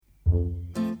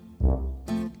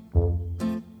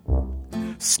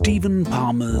Stephen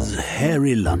Palmer's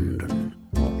Hairy London,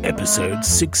 Episode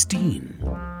 16.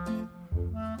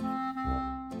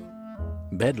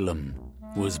 Bedlam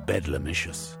was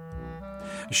bedlamicious.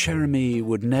 Jeremy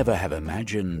would never have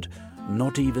imagined,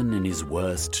 not even in his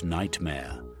worst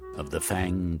nightmare, of the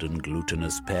fanged and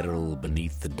glutinous peril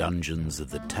beneath the dungeons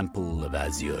of the Temple of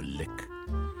Azure Lick,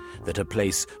 that a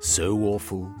place so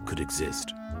awful could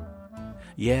exist.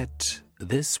 Yet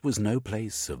this was no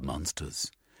place of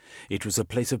monsters. It was a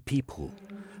place of people,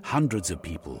 hundreds of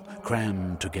people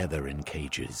crammed together in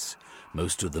cages,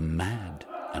 most of them mad,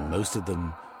 and most of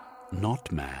them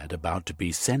not mad, about to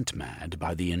be sent mad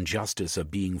by the injustice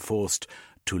of being forced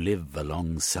to live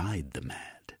alongside the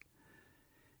mad.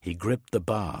 He gripped the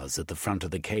bars at the front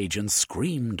of the cage and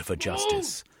screamed for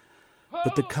justice,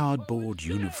 but the cardboard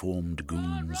uniformed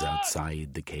goons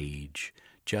outside the cage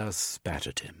just spat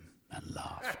at him and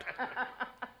laughed.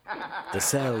 The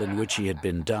cell in which he had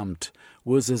been dumped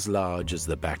was as large as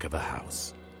the back of a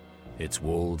house, its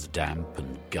walls damp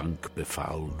and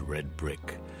gunk-befouled red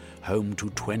brick, home to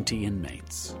 20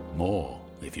 inmates, more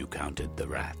if you counted the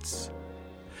rats.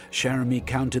 Jeremy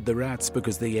counted the rats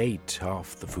because they ate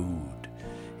half the food,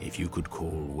 if you could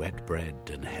call wet bread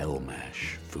and hell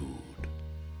mash food.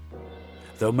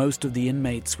 Though most of the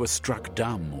inmates were struck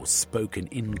dumb or spoke in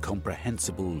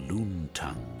incomprehensible loon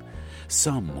tongue,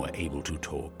 some were able to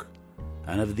talk,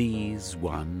 and of these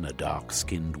one, a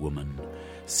dark-skinned woman,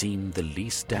 seemed the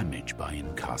least damaged by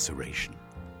incarceration.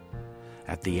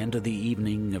 At the end of the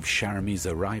evening of Jeremy's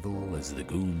arrival, as the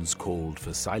goons called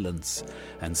for silence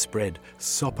and spread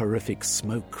soporific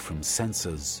smoke from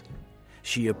censers,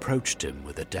 she approached him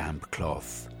with a damp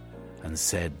cloth and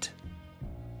said,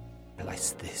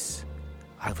 "Place this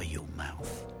over your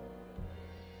mouth."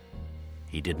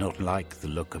 He did not like the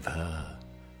look of her,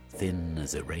 thin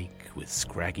as a rake with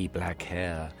scraggy black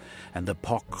hair and the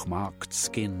pock-marked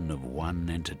skin of one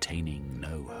entertaining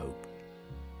no hope.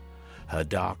 Her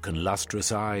dark and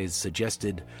lustrous eyes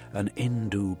suggested an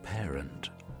Hindu parent,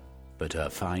 but her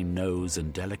fine nose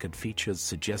and delicate features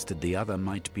suggested the other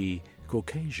might be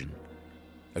Caucasian.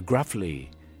 Gruffly,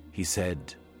 he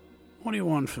said, "What do you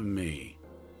want from me?"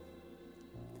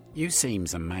 "You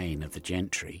seems a main of the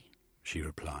gentry," she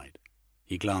replied.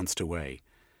 He glanced away.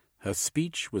 Her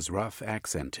speech was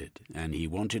rough-accented, and he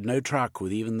wanted no truck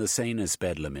with even the sanest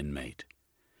bedlam inmate.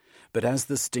 But as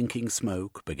the stinking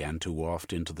smoke began to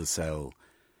waft into the cell,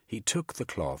 he took the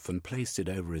cloth and placed it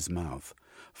over his mouth,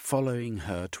 following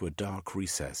her to a dark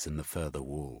recess in the further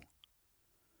wall.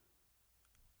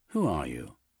 "Who are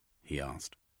you?" he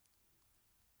asked.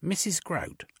 "Mrs.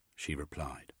 Grote," she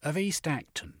replied, "of East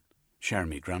Acton."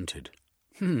 Jeremy grunted.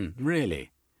 Really?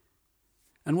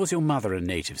 And was your mother a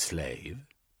native slave?"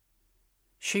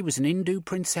 "She was an Hindu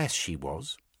princess, she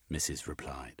was," Mrs.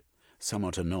 replied,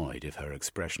 somewhat annoyed if her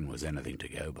expression was anything to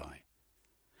go by.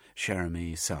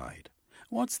 Jeremy sighed.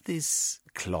 "What's this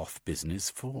cloth business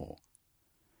for?"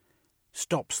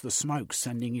 "Stops the smoke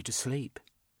sending you to sleep."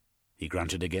 He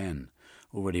grunted again,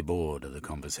 already bored of the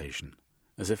conversation.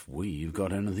 "As if we've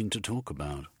got anything to talk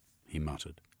about," he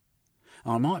muttered.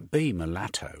 "I might be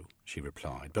mulatto," she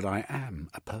replied, "but I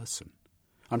am a person."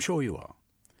 "I'm sure you are."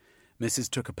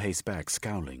 Mrs. took a pace back,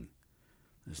 scowling.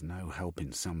 "There's no help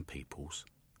in some peoples."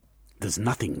 "There's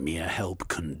nothing mere help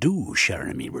can do,"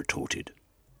 Jeremy retorted.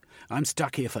 "I'm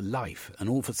stuck here for life, and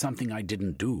all for something I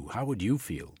didn't do. How would you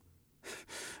feel?"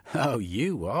 "Oh,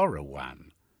 you are a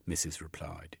one," Mrs.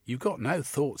 replied. "You've got no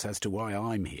thoughts as to why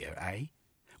I'm here, eh?"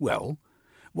 "Well,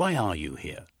 why are you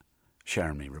here?"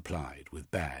 Jeremy replied with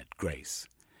bad grace.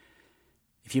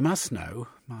 "If you must know,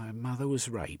 my mother was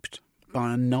raped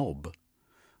by a knob.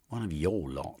 One of your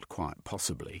lot, quite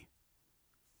possibly.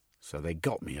 So they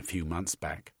got me a few months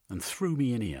back and threw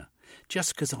me in here,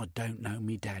 just 'cause I don't know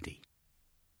me daddy.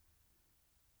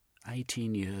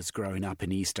 18 years growing up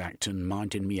in East Acton,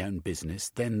 minding me own business,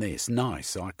 then this.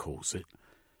 Nice, I calls it."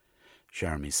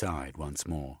 Jeremy sighed once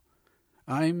more.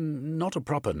 "I'm not a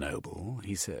proper noble,"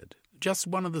 he said. "Just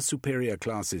one of the superior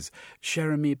classes,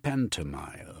 Jeremy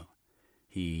Pantomile."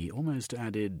 He almost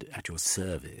added, "at your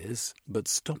service," but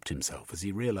stopped himself as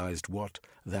he realized what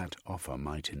that offer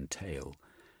might entail.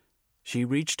 She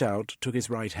reached out, took his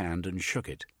right hand, and shook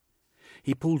it.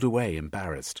 He pulled away,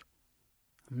 embarrassed.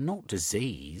 "I'm not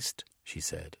diseased," she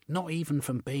said, "not even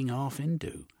from being half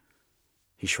Hindu."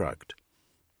 He shrugged.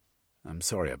 "I'm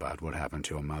sorry about what happened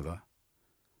to your mother."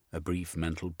 A brief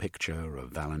mental picture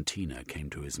of Valentina came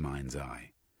to his mind's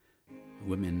eye.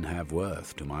 Women have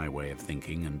worth, to my way of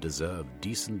thinking, and deserve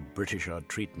decent Britishard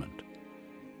treatment.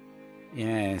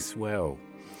 "Yes, well,"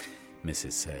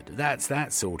 Mrs. said, "that's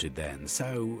that sorted then.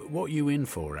 So what you in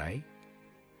for, eh?"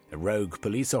 A rogue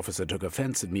police officer took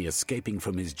offence at me escaping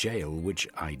from his jail, which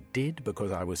I did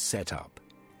because I was set up.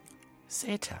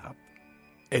 Set up?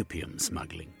 Opium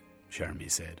smuggling, Jeremy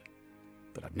said.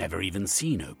 But I've never even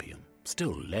seen opium,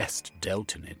 still less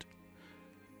dealt in it.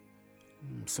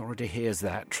 I'm sorry to hear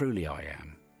that, truly I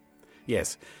am.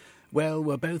 Yes, well,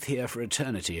 we're both here for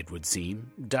eternity, it would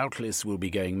seem. Doubtless we'll be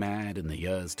going mad in the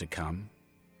years to come.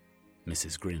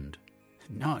 Mrs. grinned.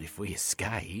 Not if we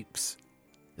escapes.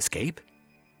 Escape?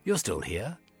 You're still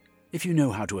here. If you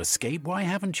know how to escape, why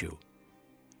haven't you?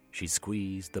 She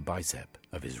squeezed the bicep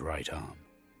of his right arm.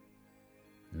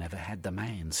 Never had the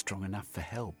man strong enough for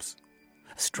helps.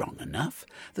 Strong enough?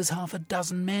 There's half a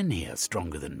dozen men here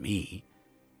stronger than me.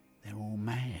 They're all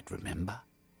mad, remember?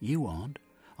 You aren't.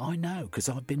 I know, 'cause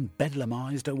I've been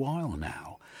bedlamized a while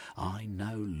now. I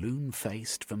know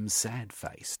loon-faced from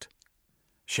sad-faced.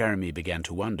 Jeremy began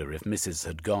to wonder if Mrs.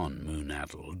 had gone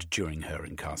moon-addled during her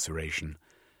incarceration.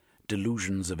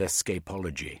 Delusions of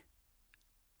escapology.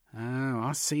 Oh,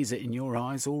 I sees it in your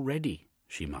eyes already,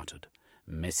 she muttered.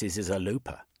 Mrs. is a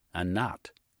looper, a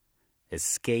nut.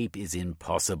 Escape is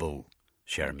impossible,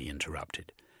 Jeremy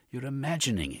interrupted. You're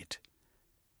imagining it.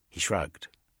 He shrugged,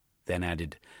 then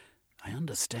added, I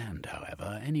understand,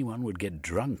 however, anyone would get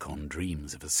drunk on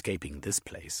dreams of escaping this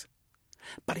place.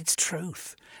 But it's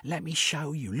truth. Let me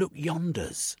show you. Look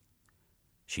yonders.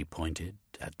 She pointed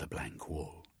at the blank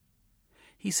wall.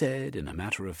 He said in a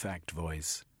matter-of-fact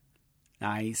voice,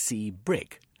 I see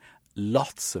brick,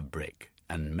 lots of brick,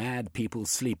 and mad people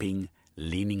sleeping,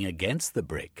 leaning against the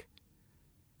brick.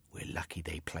 We're lucky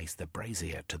they placed the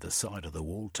brazier to the side of the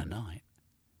wall tonight,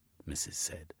 Mrs.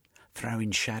 said,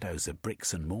 throwing shadows of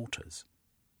bricks and mortars.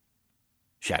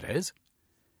 Shadows?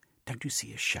 Don't you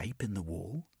see a shape in the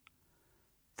wall?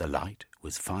 The light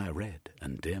was fire-red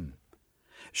and dim.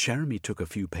 Jeremy took a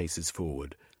few paces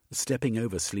forward, stepping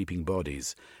over sleeping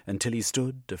bodies, until he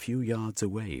stood a few yards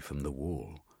away from the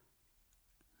wall.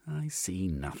 I see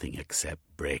nothing except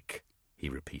brick, he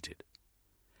repeated.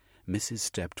 Mrs.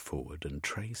 stepped forward and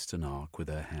traced an arc with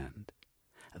her hand.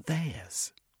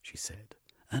 There's, she said,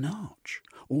 an arch,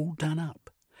 all done up.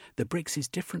 The bricks is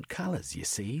different colours, you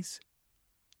sees.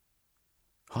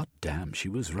 Hot damn, she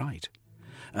was right.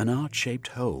 An arch-shaped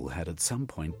hole had at some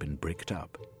point been bricked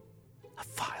up. A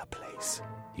fireplace,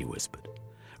 he whispered,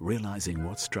 realizing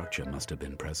what structure must have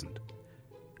been present.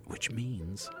 Which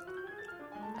means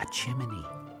a chimney.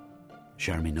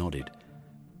 Jeremy nodded.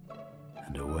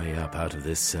 And a way up out of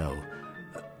this cell.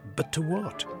 But to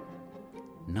what?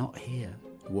 Not here,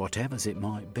 whatever's it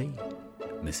might be,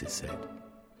 Mrs. said.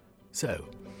 So,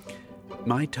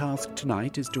 my task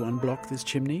tonight is to unblock this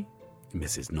chimney?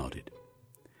 Mrs. nodded.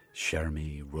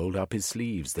 Jeremy rolled up his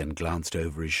sleeves, then glanced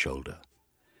over his shoulder.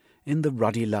 In the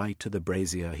ruddy light of the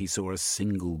brazier he saw a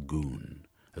single goon,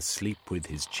 asleep with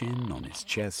his chin on his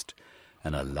chest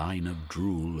and a line of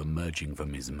drool emerging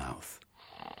from his mouth.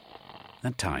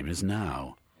 That time is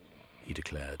now, he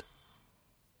declared.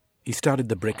 He started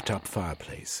the bricked-up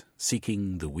fireplace,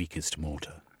 seeking the weakest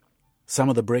mortar. Some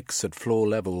of the bricks at floor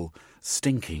level,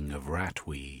 stinking of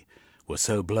rat-wee, were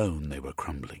so blown they were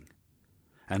crumbling.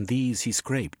 And these he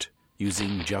scraped,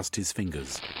 using just his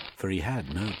fingers, for he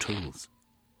had no tools.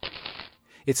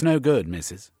 It's no good,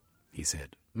 missus, he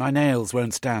said. My nails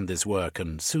won't stand this work,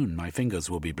 and soon my fingers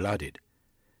will be blooded.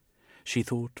 She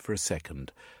thought for a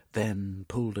second, then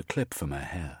pulled a clip from her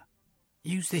hair.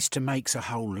 Use this to make a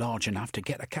hole large enough to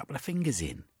get a couple of fingers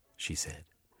in, she said.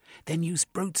 Then use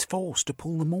brute's force to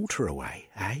pull the mortar away,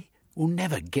 eh? We'll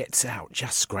never gets out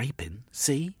just scraping,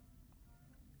 see?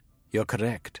 You're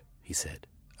correct, he said.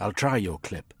 I'll try your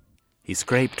clip. He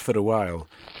scraped for a while,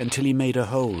 until he made a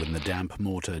hole in the damp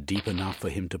mortar deep enough for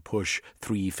him to push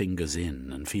 3 fingers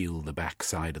in and feel the back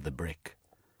side of the brick.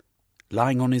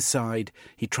 Lying on his side,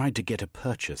 he tried to get a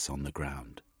purchase on the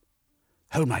ground.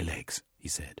 Hold my legs, he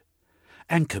said.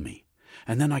 Anchor me,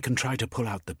 and then I can try to pull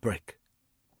out the brick.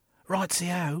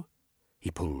 Right-o. He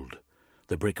pulled.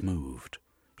 The brick moved.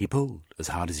 He pulled as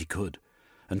hard as he could,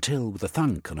 until, with a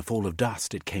thunk and a fall of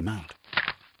dust, it came out.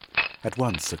 At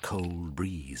once a cold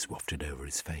breeze wafted over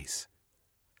his face.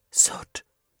 Soot,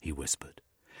 he whispered.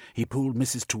 He pulled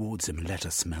Mrs. towards him and let her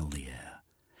smell the air.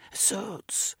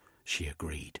 Soots, she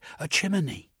agreed. A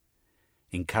chimney.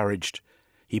 Encouraged,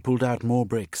 he pulled out more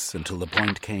bricks until the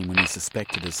point came when he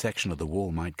suspected a section of the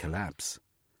wall might collapse.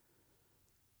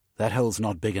 That hole's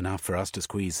not big enough for us to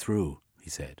squeeze through, he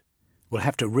said. We'll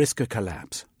have to risk a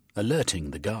collapse, alerting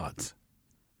the guards.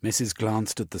 Mrs.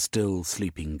 glanced at the still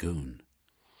sleeping goon.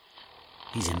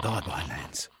 He's in bye-bye,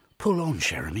 lads. Pull on,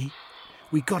 Jeremy.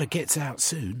 We gotta get out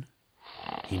soon.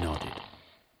 He nodded.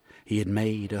 He had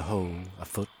made a hole 1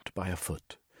 foot by 1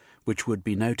 foot, which would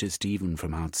be noticed even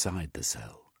from outside the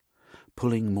cell.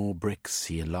 Pulling more bricks,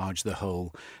 he enlarged the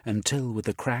hole until, with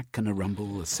a crack and a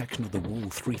rumble, a section of the wall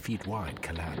 3 feet wide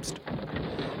collapsed.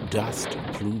 Dust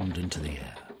plumed into the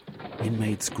air.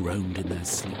 Inmates groaned in their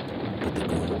sleep, but the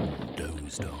ghoul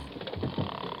dozed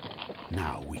on.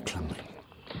 "Now we climb,"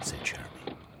 said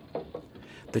Jeremy.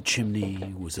 The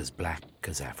chimney was as black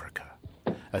as Africa,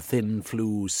 a thin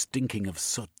flue stinking of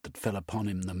soot that fell upon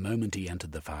him the moment he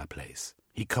entered the fireplace.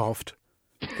 He coughed,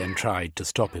 then tried to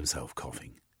stop himself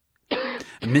coughing.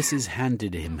 Mrs.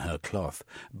 handed him her cloth,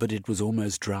 but it was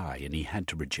almost dry, and he had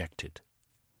to reject it.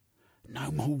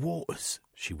 "No more waters,"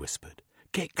 she whispered.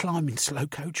 "Get climbing,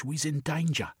 Slowcoach, we's in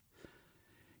danger."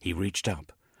 He reached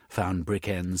up, found brick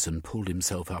ends, and pulled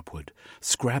himself upward,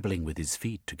 scrabbling with his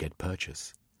feet to get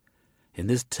purchase. In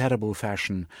this terrible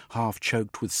fashion, half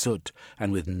choked with soot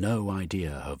and with no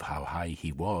idea of how high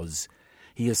he was,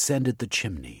 he ascended the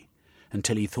chimney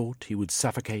until he thought he would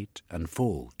suffocate and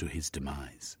fall to his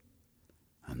demise.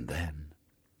 And then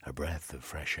a breath of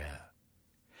fresh air.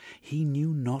 He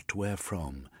knew not where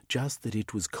from, just that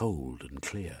it was cold and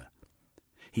clear.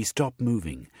 He stopped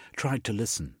moving, tried to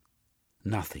listen.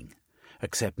 Nothing,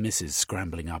 except Mrs.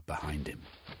 scrambling up behind him.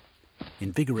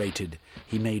 Invigorated,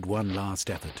 he made one last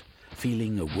effort,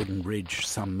 feeling a wooden ridge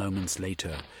some moments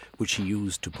later, which he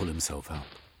used to pull himself up.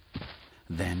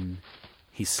 Then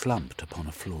he slumped upon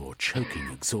a floor, choking,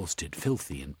 exhausted,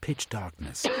 filthy, in pitch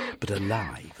darkness, but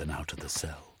alive and out of the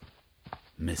cell.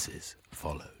 Mrs.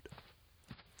 followed.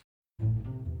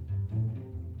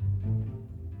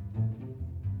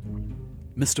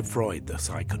 Mr. Freud, the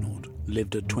psychonaut,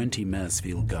 lived at 20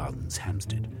 Maresfield Gardens,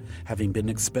 Hampstead, having been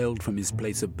expelled from his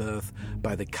place of birth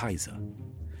by the Kaiser.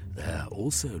 There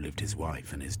also lived his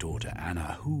wife and his daughter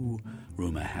Anna, who,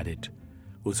 rumour had it,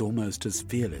 was almost as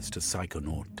fearless a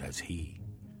psychonaut as he.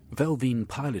 Velveen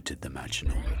piloted the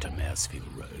Machinora to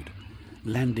Maresfield Road,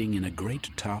 landing in a great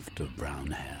tuft of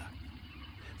brown hair.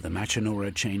 The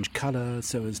Machinora changed colour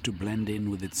so as to blend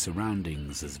in with its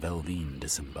surroundings as Velveen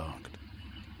disembarked.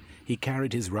 He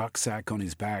carried his rucksack on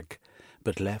his back,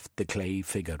 but left the clay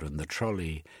figure and the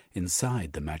trolley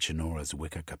inside the Machinora's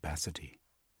wicker capacity.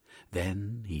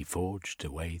 Then he forged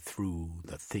a way through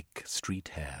the thick street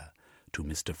hair to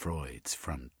Mr. Freud's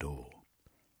front door.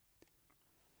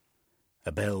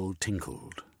 A bell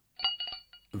tinkled.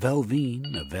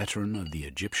 Velveen, a veteran of the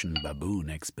Egyptian baboon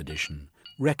expedition,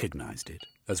 recognized it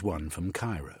as one from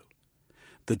Cairo.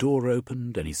 The door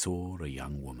opened and he saw a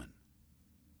young woman.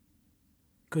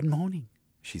 "Good morning,"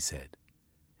 she said.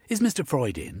 "Is Mr.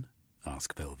 Freud in?"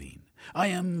 asked Velveen. "I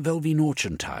am Velveen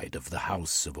Orchardtide of the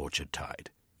House of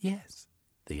Orchardtide." "Yes,"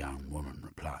 the young woman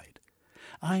replied.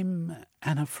 "I'm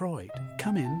Anna Freud.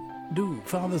 Come in. Do.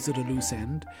 Father's at a loose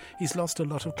end. He's lost a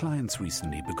lot of clients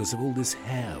recently because of all this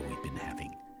hair we've been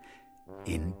having."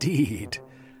 "Indeed,"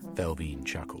 Velveen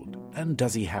chuckled. "And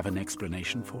does he have an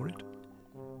explanation for it?"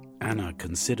 Anna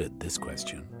considered this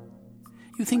question.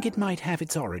 "You think it might have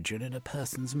its origin in a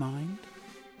person's mind?"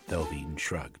 Velveen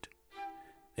shrugged.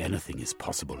 "Anything is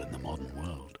possible in the modern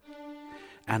world."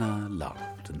 Anna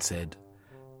laughed and said,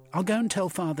 "I'll go and tell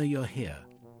Father you're here."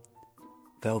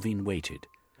 Velveen waited,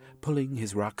 pulling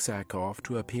his rucksack off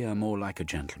to appear more like a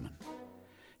gentleman.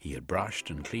 He had brushed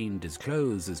and cleaned his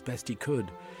clothes as best he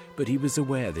could, but he was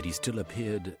aware that he still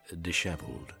appeared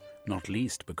dishevelled, not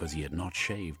least because he had not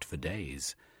shaved for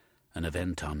days, an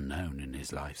event unknown in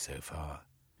his life so far.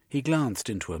 He glanced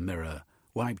into a mirror,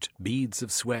 wiped beads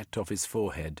of sweat off his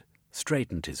forehead,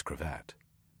 straightened his cravat.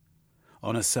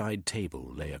 On a side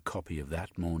table lay a copy of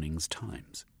that morning's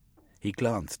Times. He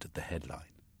glanced at the headline.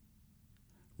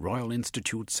 Royal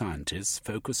Institute scientists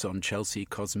focus on Chelsea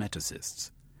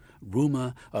cosmeticists.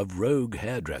 Rumour of rogue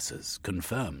hairdressers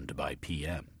confirmed by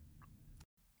PM.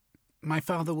 "My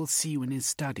father will see you in his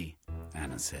study,"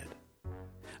 Anna said.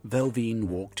 Velveen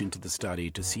walked into the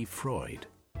study to see Freud,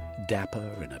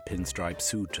 dapper in a pinstripe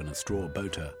suit and a straw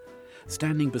boater,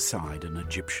 standing beside an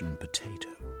Egyptian potato.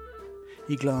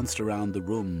 He glanced around the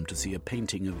room to see a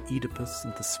painting of Oedipus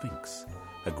and the Sphinx,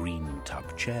 a green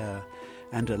tub chair,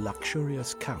 and a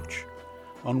luxurious couch,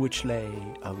 on which lay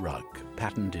a rug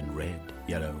patterned in red,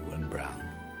 yellow, and brown.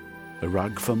 "A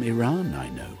rug from Iran, I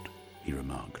note," he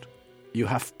remarked. "You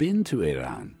have been to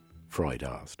Iran?" Freud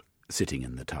asked, sitting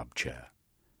in the tub chair.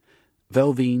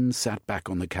 Velveen sat back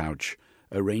on the couch,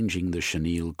 arranging the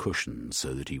chenille cushions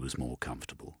so that he was more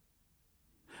comfortable.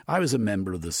 "I was a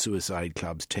member of the Suicide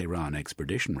Club's Tehran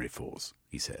Expeditionary Force,"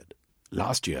 he said.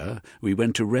 "Last year we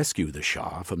went to rescue the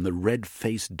Shah from the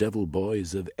red-faced devil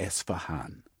boys of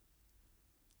Esfahan."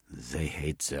 "They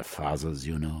hate their fathers,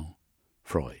 you know,"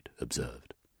 Freud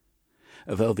observed.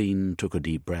 Velveen took a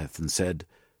deep breath and said,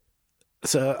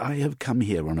 Sir, I have come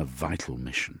here on a vital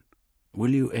mission.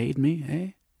 Will you aid me,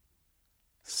 eh?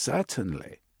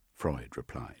 Certainly, Freud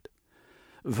replied.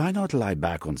 Why not lie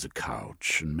back on the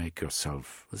couch and make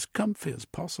yourself as comfy as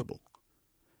possible?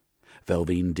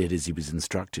 Velveen did as he was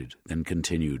instructed, then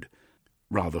continued,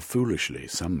 rather foolishly,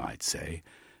 some might say,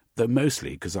 though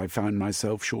mostly because I found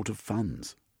myself short of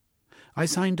funds. I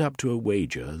signed up to a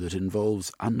wager that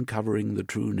involves uncovering the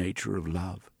true nature of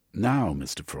love. Now,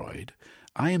 Mr. Freud,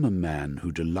 I am a man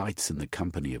who delights in the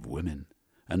company of women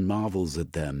and marvels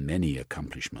at their many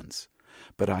accomplishments,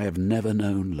 but I have never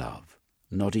known love,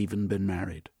 not even been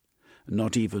married,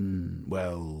 not even,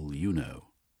 well, you know.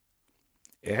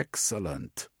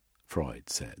 Excellent, Freud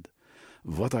said.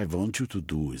 What I want you to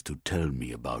do is to tell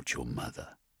me about your mother.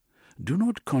 Do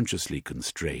not consciously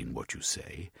constrain what you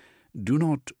say. Do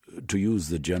not, to use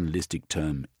the journalistic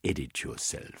term, edit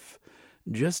yourself.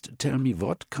 Just tell me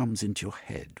what comes into your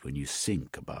head when you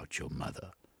think about your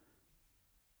mother.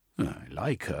 I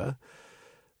like her.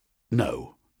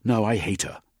 No, I hate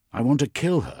her. I want to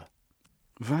kill her.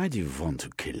 Why do you want to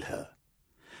kill her?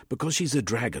 Because she's a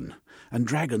dragon, and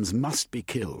dragons must be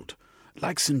killed.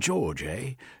 Like St. George,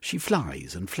 eh? She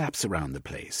flies and flaps around the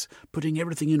place, putting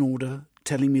everything in order,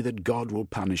 telling me that God will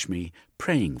punish me,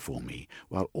 praying for me,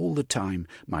 while all the time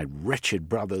my wretched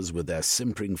brothers with their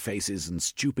simpering faces and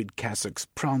stupid cassocks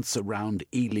prance around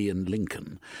Ely and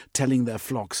Lincoln, telling their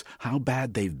flocks how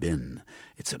bad they've been.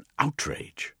 It's an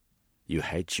outrage. You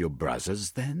hate your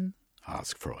brothers, then?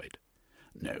 Asked Freud.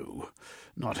 No,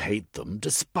 not hate them,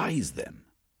 despise them.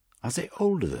 Are they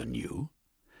older than you?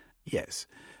 Yes.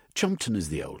 Chumpton is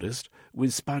the oldest,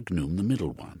 with Spagnum the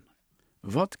middle one.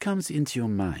 What comes into your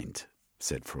mind,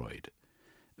 said Freud,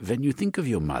 when you think of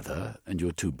your mother and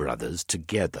your two brothers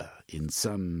together in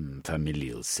some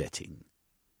familial setting?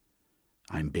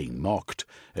 I'm being mocked,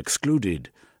 excluded,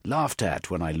 laughed at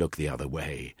when I look the other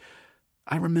way.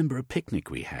 I remember a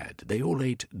picnic we had. They all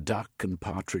ate duck and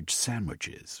partridge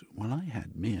sandwiches, while I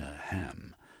had mere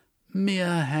ham.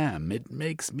 Mere ham. It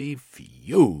makes me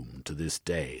fume to this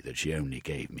day that she only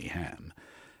gave me ham.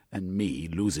 And me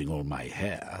losing all my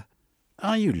hair.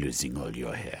 Are you losing all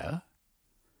your hair?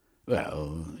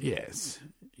 Well, yes,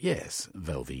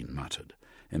 Velveen muttered,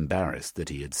 embarrassed that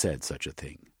he had said such a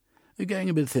thing. Going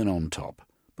a bit thin on top.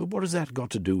 But what has that got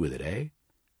to do with it, eh?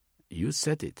 You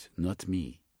said it, not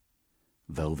me.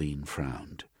 Velveen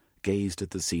frowned, gazed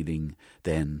at the ceiling,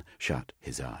 then shut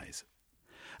his eyes.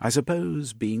 I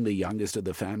suppose, being the youngest of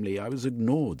the family, I was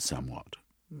ignored somewhat.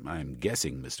 I'm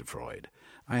guessing, Mr. Freud.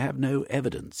 I have no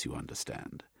evidence, you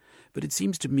understand. But it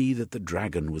seems to me that the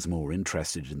dragon was more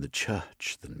interested in the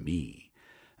church than me,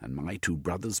 and my two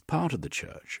brothers part of the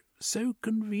church. So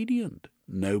convenient.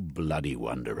 No bloody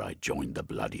wonder I joined the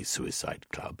bloody suicide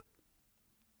club.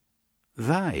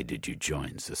 Why did you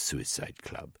join the suicide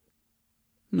club?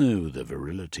 No, the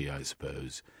virility, I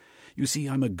suppose. You see,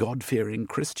 I'm a God-fearing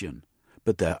Christian.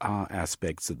 But there are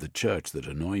aspects of the church that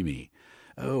annoy me.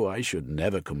 Oh, I should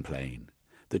never complain.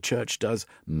 The church does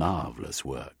marvellous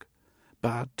work.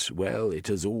 But, well, it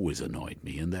has always annoyed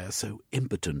me, and they're so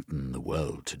impotent in the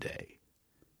world today.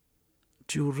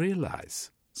 Do you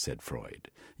realize, said Freud,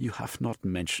 you have not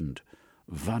mentioned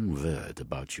one word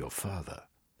about your father?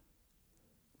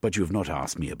 But you have not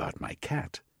asked me about my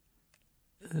cat.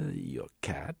 Your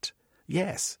cat?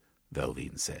 Yes,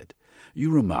 Velveen said.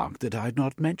 You remarked that I had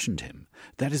not mentioned him.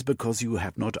 That is because you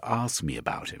have not asked me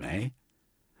about him, eh?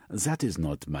 That is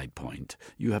not my point.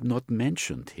 You have not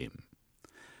mentioned him.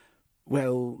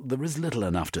 Well, there is little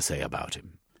enough to say about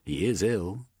him. He is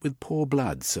ill, with poor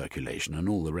blood circulation and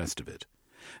all the rest of it.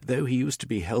 Though he used to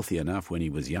be healthy enough when he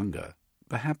was younger,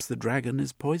 perhaps the dragon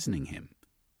is poisoning him.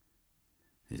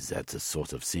 Is that the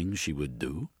sort of thing she would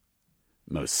do?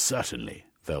 Most certainly,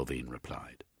 Velveen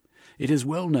replied. It is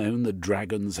well known that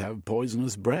dragons have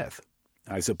poisonous breath.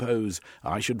 I suppose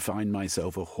I should find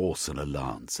myself a horse and a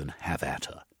lance and have at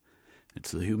her.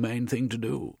 It's the humane thing to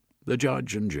do. The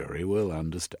judge and jury will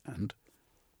understand.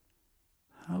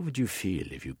 How would you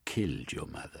feel if you killed your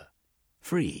mother?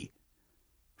 Free?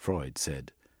 Freud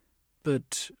said.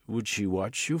 But would she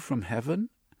watch you from heaven?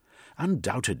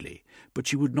 Undoubtedly, but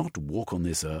she would not walk on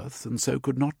this earth, and so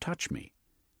could not touch me.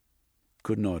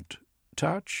 Could not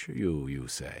touch you, you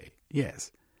say?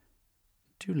 Yes.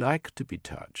 Do you like to be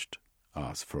touched?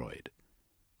 Asked Freud.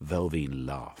 Velveen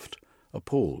laughed,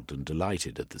 appalled and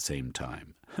delighted at the same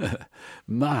time.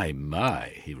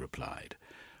 My, he replied,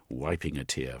 wiping a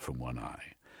tear from one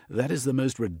eye. That is the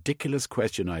most ridiculous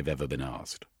question I've ever been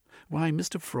asked. Why,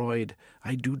 Mr. Freud,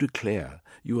 I do declare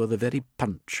you are the very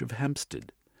Punch of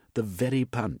Hampstead. The very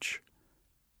Punch.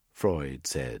 Freud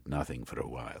said nothing for a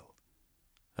while.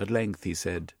 At length he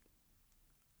said,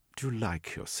 Do you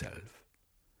like yourself?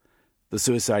 The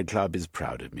Suicide Club is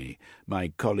proud of me.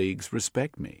 My colleagues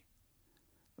respect me.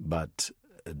 But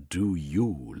do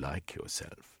you like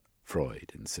yourself?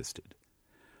 Freud insisted.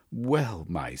 Well,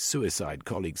 my suicide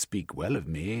colleagues speak well of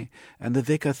me, and the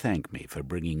vicar thanked me for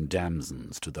bringing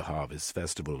damsons to the Harvest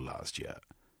Festival last year.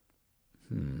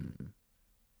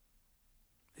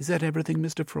 Is that everything,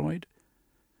 Mr. Freud?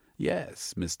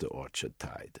 Yes, Mr.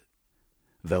 Orchardtide.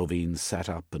 Velveen sat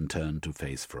up and turned to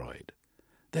face Freud.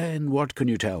 Then what can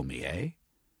you tell me, eh?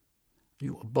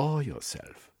 You bore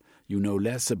yourself. You know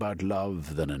less about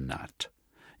love than a gnat.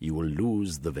 You will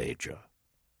lose the wager.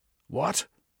 What?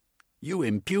 You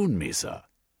impugn me, sir.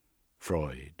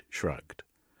 Freud shrugged.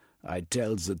 I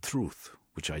tell the truth,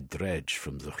 which I dredge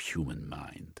from the human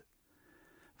mind.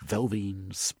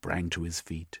 Velveen sprang to his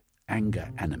feet,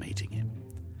 anger animating him.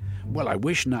 Well, I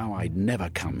wish now I'd never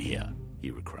come here, he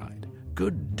cried.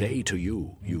 Good day to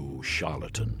you, you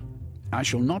charlatan. I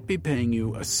shall not be paying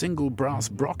you a single brass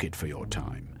brocket for your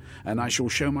time, and I shall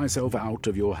show myself out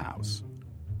of your house.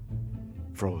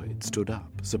 Freud stood up,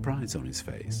 surprise on his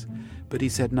face, but he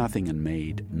said nothing and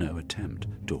made no attempt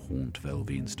to haunt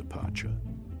Velveen's departure.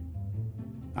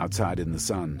 Outside in the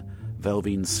sun,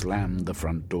 Velveen slammed the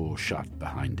front door shut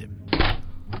behind him.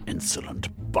 Insolent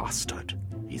bastard,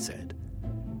 he said.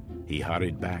 He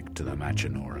hurried back to the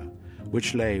Machinora,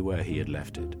 which lay where he had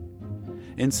left it.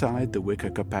 Inside the wicker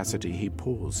capacity he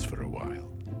paused for a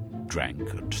while, drank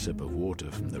a sip of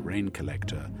water from the rain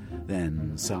collector,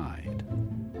 then sighed.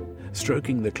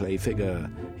 Stroking the clay figure,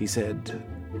 he said,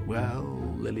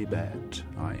 Well, Lilibet,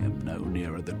 I am no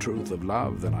nearer the truth of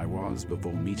love than I was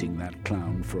before meeting that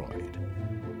clown Freud.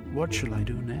 What shall I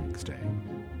do next,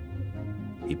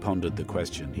 eh? He pondered the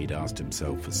question he'd asked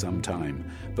himself for some time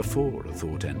before a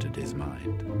thought entered his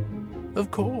mind.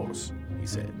 Of course, he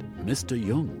said, Mr.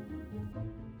 Jung.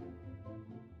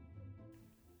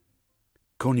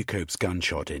 Cornucope's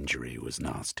gunshot injury was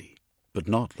nasty, but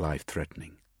not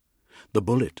life-threatening. The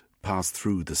bullet passed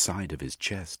through the side of his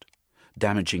chest,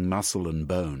 damaging muscle and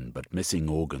bone but missing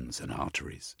organs and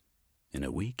arteries. In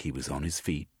a week he was on his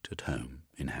feet at home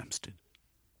in Hampstead.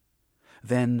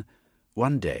 Then,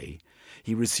 one day,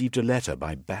 he received a letter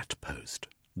by bat post,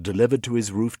 delivered to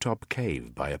his rooftop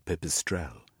cave by a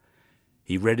pipistrelle.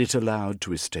 He read it aloud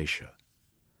to Eustacia.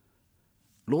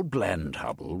 Lord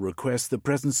Blandhubble requests the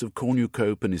presence of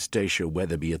Cornucope and Eustacia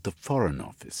Weatherby at the Foreign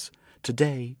Office,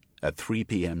 today at 3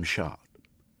 p.m. sharp.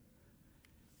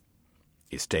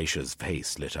 Eustatia's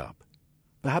face lit up.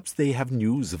 Perhaps they have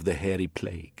news of the hairy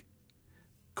plague.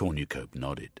 Cornucope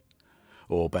nodded.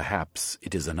 Or perhaps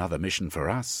it is another mission for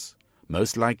us,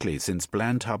 most likely since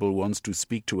Blandhubble wants to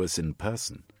speak to us in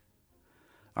person.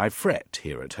 I fret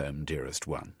here at home, dearest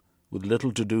one, with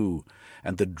little to do,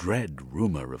 and the dread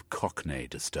rumour of Cockney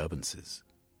disturbances.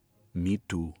 Me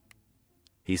too.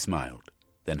 He smiled,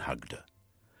 then hugged her.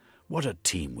 What a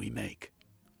team we make.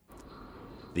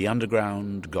 The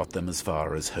Underground got them as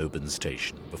far as Holborn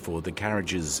Station before the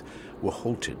carriages were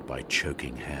halted by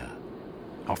choking hair,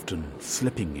 often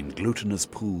slipping in glutinous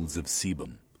pools of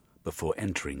sebum before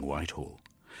entering Whitehall,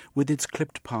 with its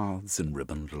clipped paths and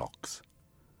ribboned locks.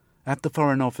 At the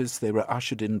Foreign Office they were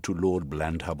ushered into Lord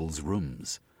Blandhubble's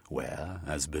rooms, where,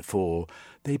 as before,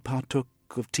 they partook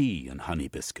of tea and honey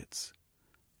biscuits.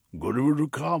 "Good of you to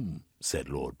come," said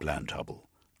Lord Blandhubble.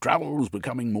 "Travel's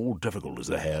becoming more difficult as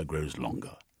the hair grows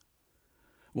longer."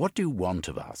 "What do you want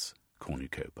of us?"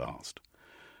 Cornucope asked.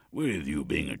 "With you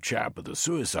being a chap at the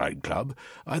Suicide Club,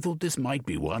 I thought this might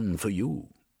be one for you.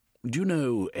 Do you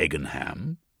know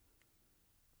Eggenham?"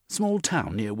 "Small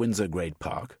town near Windsor Great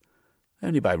Park.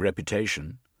 Only by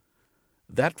reputation."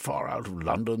 "That far out of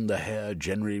London the hair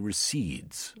generally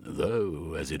recedes,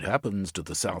 though, as it happens to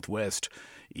the southwest,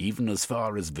 even as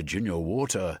far as Virginia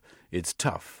Water, it's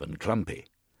tough and clumpy.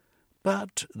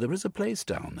 But there is a place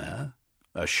down there,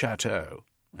 a chateau,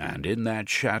 and in that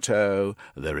chateau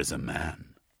there is a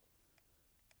man."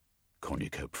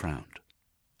 Cornucope frowned.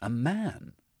 "A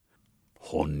man?"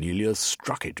 "Cornelius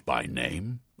Struckett by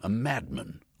name, a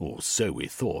madman, or so we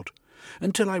thought,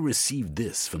 until I received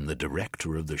this from the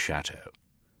director of the chateau."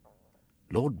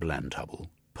 Lord Blandhubble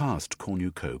passed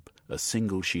Cornucope a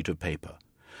single sheet of paper,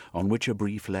 on which a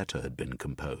brief letter had been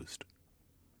composed.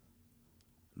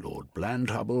 "Lord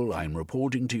Blandhubble, I am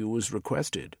reporting to you as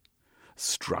requested.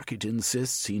 Struckett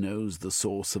insists he knows the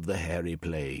source of the hairy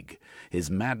plague. His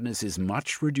madness is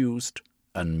much reduced,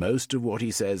 and most of what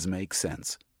he says makes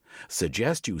sense.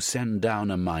 Suggest you send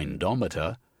down a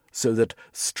mindometer so that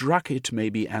Struckett may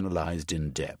be analysed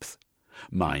in depth.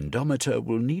 Mindometer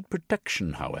will need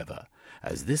protection, however,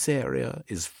 as this area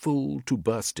is full to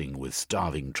bursting with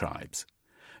starving tribes.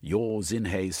 Yours in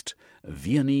haste,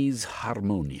 Viennese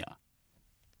Harmonia.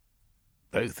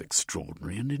 Both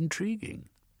extraordinary and intriguing,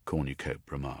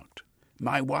 Cornucope remarked.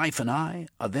 My wife and I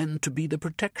are then to be the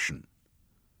protection.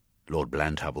 Lord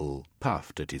Blanthubble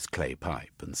puffed at his clay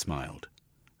pipe and smiled.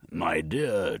 My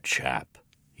dear chap,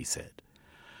 he said,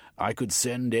 I could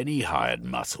send any hired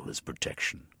muscle as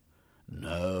protection.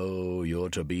 No, you're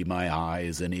to be my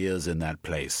eyes and ears in that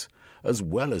place, as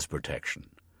well as protection.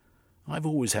 I've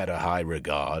always had a high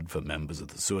regard for members of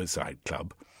the Suicide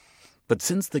Club, but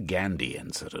since the Gandhi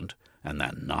incident and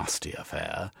that nasty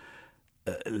affair,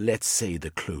 let's say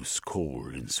the close call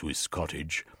in Swiss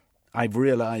Cottage, I've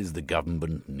realized the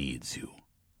government needs you.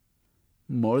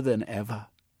 More than ever,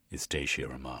 Eustacia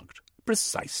remarked.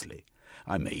 Precisely.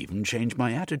 I may even change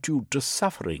my attitude to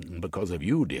suffering because of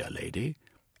you, dear lady.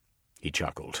 He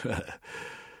chuckled.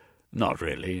 Not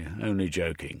really, only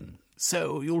joking.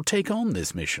 So you'll take on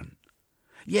this mission?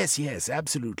 Yes,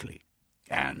 absolutely.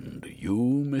 And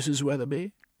you, Mrs.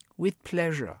 Weatherby? With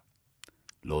pleasure.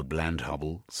 Lord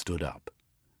Blanthubble stood up.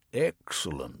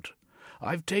 Excellent.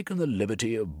 I've taken the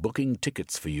liberty of booking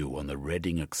tickets for you on the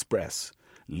Reading Express,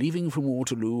 leaving from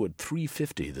Waterloo at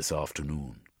 3:50 this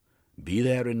afternoon. Be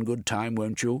there in good time,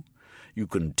 won't you? You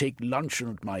can take luncheon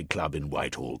at my club in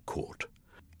Whitehall Court.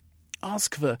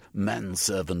 Ask for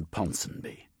manservant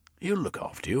Ponsonby. He'll look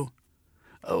after you.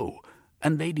 Oh,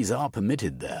 and ladies are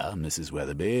permitted there, Mrs.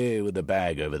 Weatherby, with a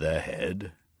bag over their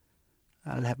head.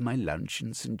 I'll have my lunch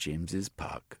in St. James's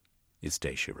Park,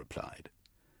 Eustacia replied.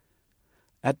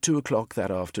 At 2:00 that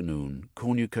afternoon,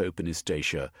 Cornucope and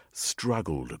Eustacia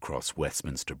struggled across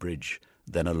Westminster Bridge,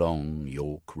 then along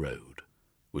York Road,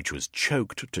 which was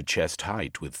choked to chest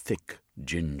height with thick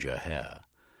ginger hair.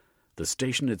 The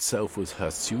station itself was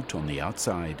hirsute on the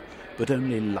outside, but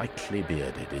only lightly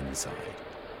bearded inside.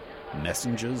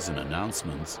 Messengers and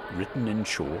announcements, written in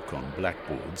chalk on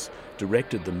blackboards,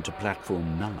 directed them to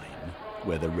Platform 9,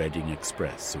 where the Reading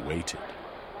Express awaited.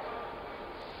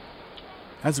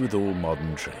 As with all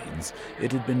modern trains,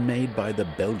 it had been made by the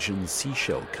Belgian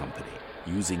Seashell Company,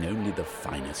 using only the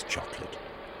finest chocolate.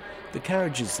 The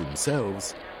carriages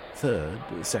themselves, third,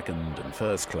 second, and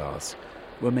first class,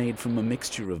 were made from a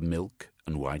mixture of milk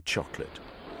and white chocolate,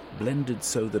 blended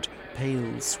so that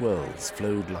pale swirls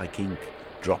flowed like ink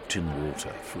dropped in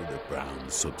water through the brown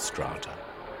substrata.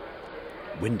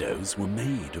 Windows were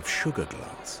made of sugar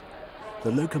glass.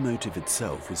 The locomotive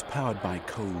itself was powered by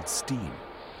cold steam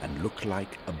and looked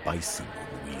like a bison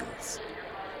on wheels.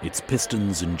 Its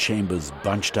pistons and chambers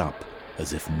bunched up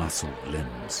as if muscled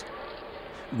limbs.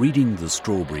 Reading the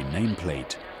strawberry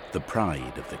nameplate, the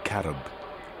pride of the Carib,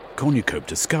 Cornucope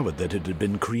discovered that it had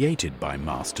been created by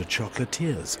master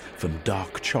chocolatiers from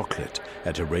dark chocolate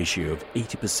at a ratio of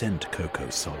 80% cocoa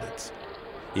solids.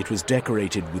 It was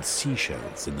decorated with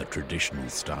seashells in the traditional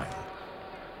style.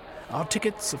 Our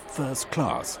tickets are first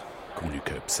class,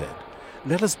 Cornucope said.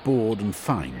 Let us board and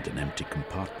find an empty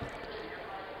compartment.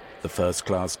 The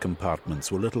first-class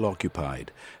compartments were little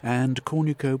occupied, and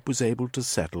Cornucope was able to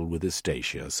settle with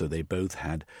Eustacia so they both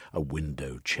had a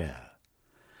window chair.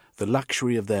 The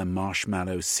luxury of their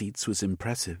marshmallow seats was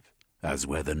impressive, as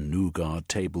were the nougat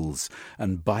tables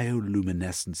and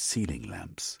bioluminescent ceiling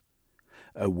lamps.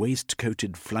 A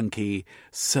waistcoated flunkey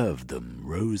served them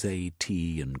rosé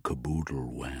tea and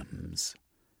caboodle whams.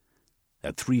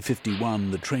 At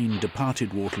 3:51 the train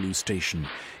departed Waterloo Station,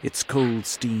 its cold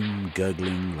steam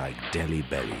gurgling like Delhi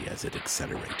belly as it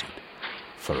accelerated.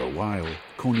 For a while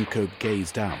Cornucope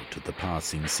gazed out at the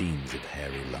passing scenes of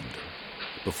hairy London,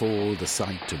 before the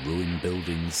sight of ruined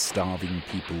buildings, starving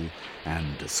people,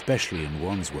 and, especially in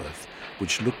Wandsworth,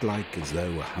 which looked like as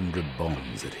though 100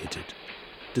 bombs had hit it,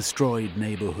 destroyed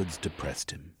neighbourhoods depressed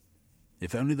him.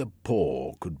 If only the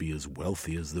poor could be as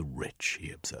wealthy as the rich, he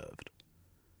observed.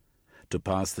 To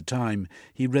pass the time,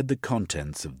 he read the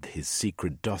contents of his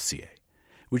secret dossier,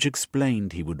 which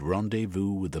explained he would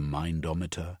rendezvous with the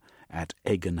mindometer at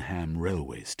Eggenham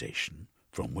railway station,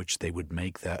 from which they would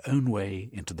make their own way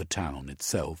into the town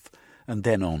itself, and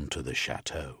then on to the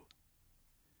chateau.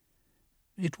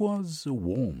 It was a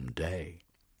warm day.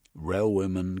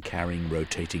 Railwaymen carrying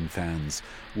rotating fans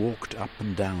walked up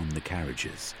and down the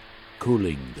carriages,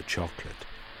 cooling the chocolate,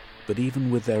 but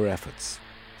even with their efforts,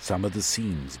 some of the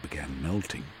seams began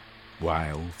melting,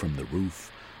 while from the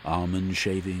roof almond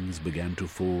shavings began to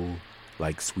fall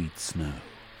like sweet snow.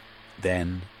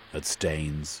 Then, at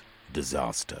Staines,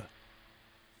 disaster.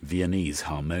 Viennese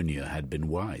Harmonia had been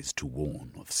wise to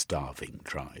warn of starving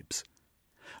tribes.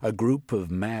 A group of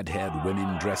mad-haired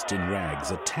women dressed in rags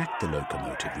attacked the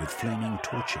locomotive with flaming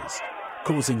torches,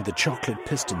 causing the chocolate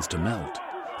pistons to melt,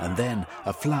 and then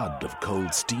a flood of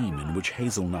cold steam in which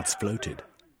hazelnuts floated.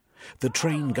 The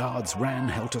train guards ran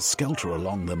helter-skelter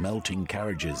along the melting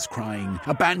carriages, crying,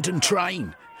 "Abandon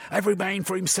train! Every man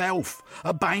for himself!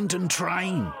 Abandon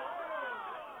train!"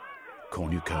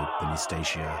 Cornucope and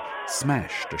Eustacia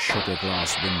smashed a sugar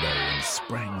glass window and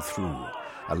sprang through,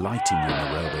 alighting on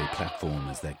the railway platform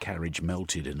as their carriage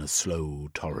melted in a slow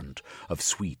torrent of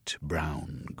sweet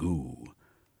brown goo.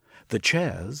 The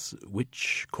chairs,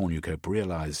 which Cornucope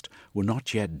realized were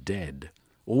not yet dead,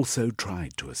 also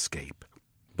tried to escape.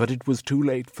 But it was too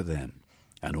late for them,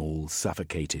 and all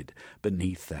suffocated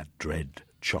beneath that dread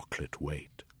chocolate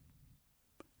weight.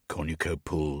 Cornucope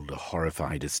pulled a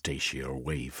horrified Eustacia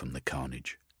away from the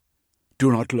carnage.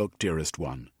 "Do not look, dearest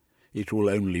one. It will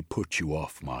only put you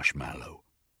off, Marshmallow."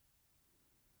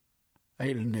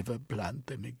 "I'll never plant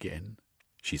them again,"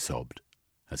 she sobbed,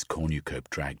 as Cornucope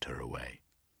dragged her away.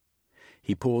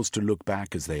 He paused to look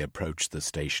back as they approached the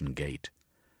station gate.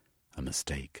 A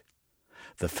mistake.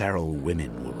 The feral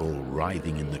women were all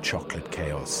writhing in the chocolate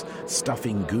chaos,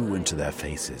 stuffing goo into their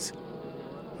faces.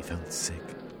 He felt sick.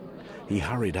 He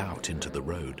hurried out into the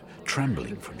road,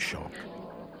 trembling from shock.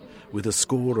 With a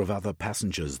score of other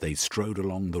passengers, they strode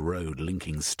along the road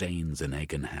linking Staines and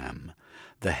Egg and Ham,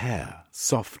 the hair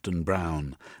soft and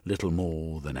brown, little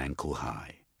more than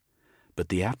ankle-high. But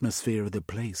the atmosphere of the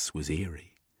place was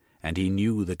eerie, and he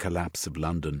knew the collapse of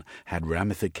London had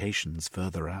ramifications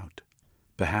further out,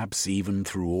 perhaps even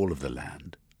through all of the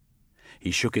land.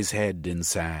 He shook his head in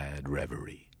sad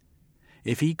reverie.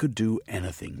 If he could do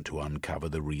anything to uncover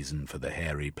the reason for the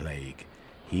hairy plague,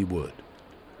 he would.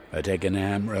 At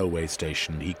Eggenham railway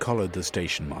station, he collared the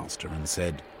station master and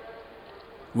said,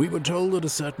 "We were told that a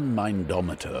certain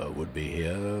Mindometer would be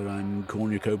here. I'm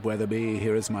Cornucope Weatherby.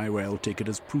 Here is my rail ticket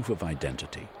as proof of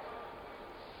identity."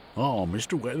 "Ah,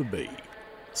 Mr. Weatherby."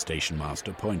 Station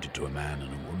master pointed to a man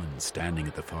and a woman standing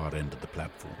at the far end of the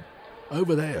platform.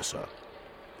 "Over there, sir."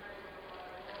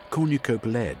 Cornucope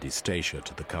led Eustacia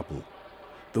to the couple.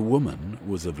 The woman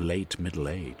was of late middle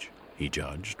age, he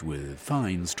judged, with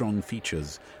fine, strong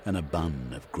features and a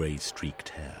bun of grey-streaked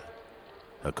hair.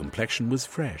 Her complexion was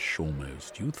fresh,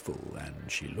 almost youthful,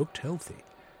 and she looked healthy.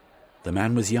 The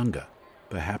man was younger,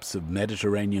 perhaps of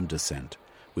Mediterranean descent,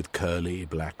 with curly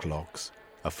black locks,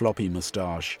 a floppy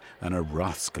moustache, and a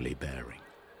rascally bearing.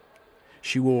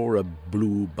 She wore a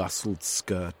blue bustled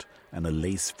skirt and a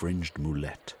lace-fringed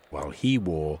moulette, while he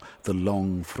wore the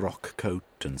long frock coat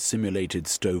and simulated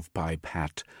stovepipe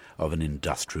hat of an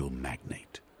industrial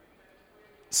magnate.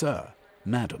 "Sir,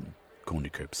 madam,"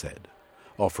 Cornucope said,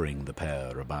 offering the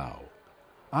pair a bow,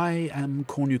 "I am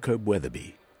Cornucope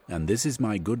Weatherby, and this is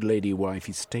my good lady wife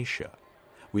Eustacia.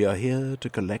 We are here to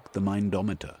collect the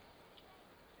Mindometer."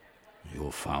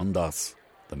 "You found us,"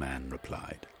 the man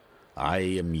replied. "I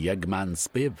am Yegman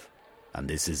Spiv, and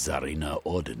this is Zarina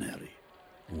Ordinary.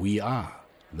 We are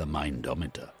the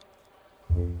Mindometer."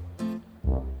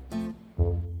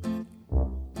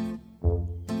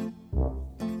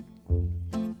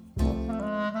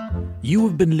 You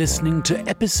have been listening to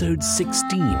episode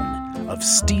 16 of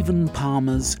Stephen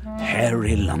Palmer's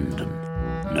Hairy London,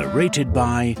 narrated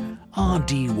by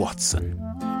R.D. Watson.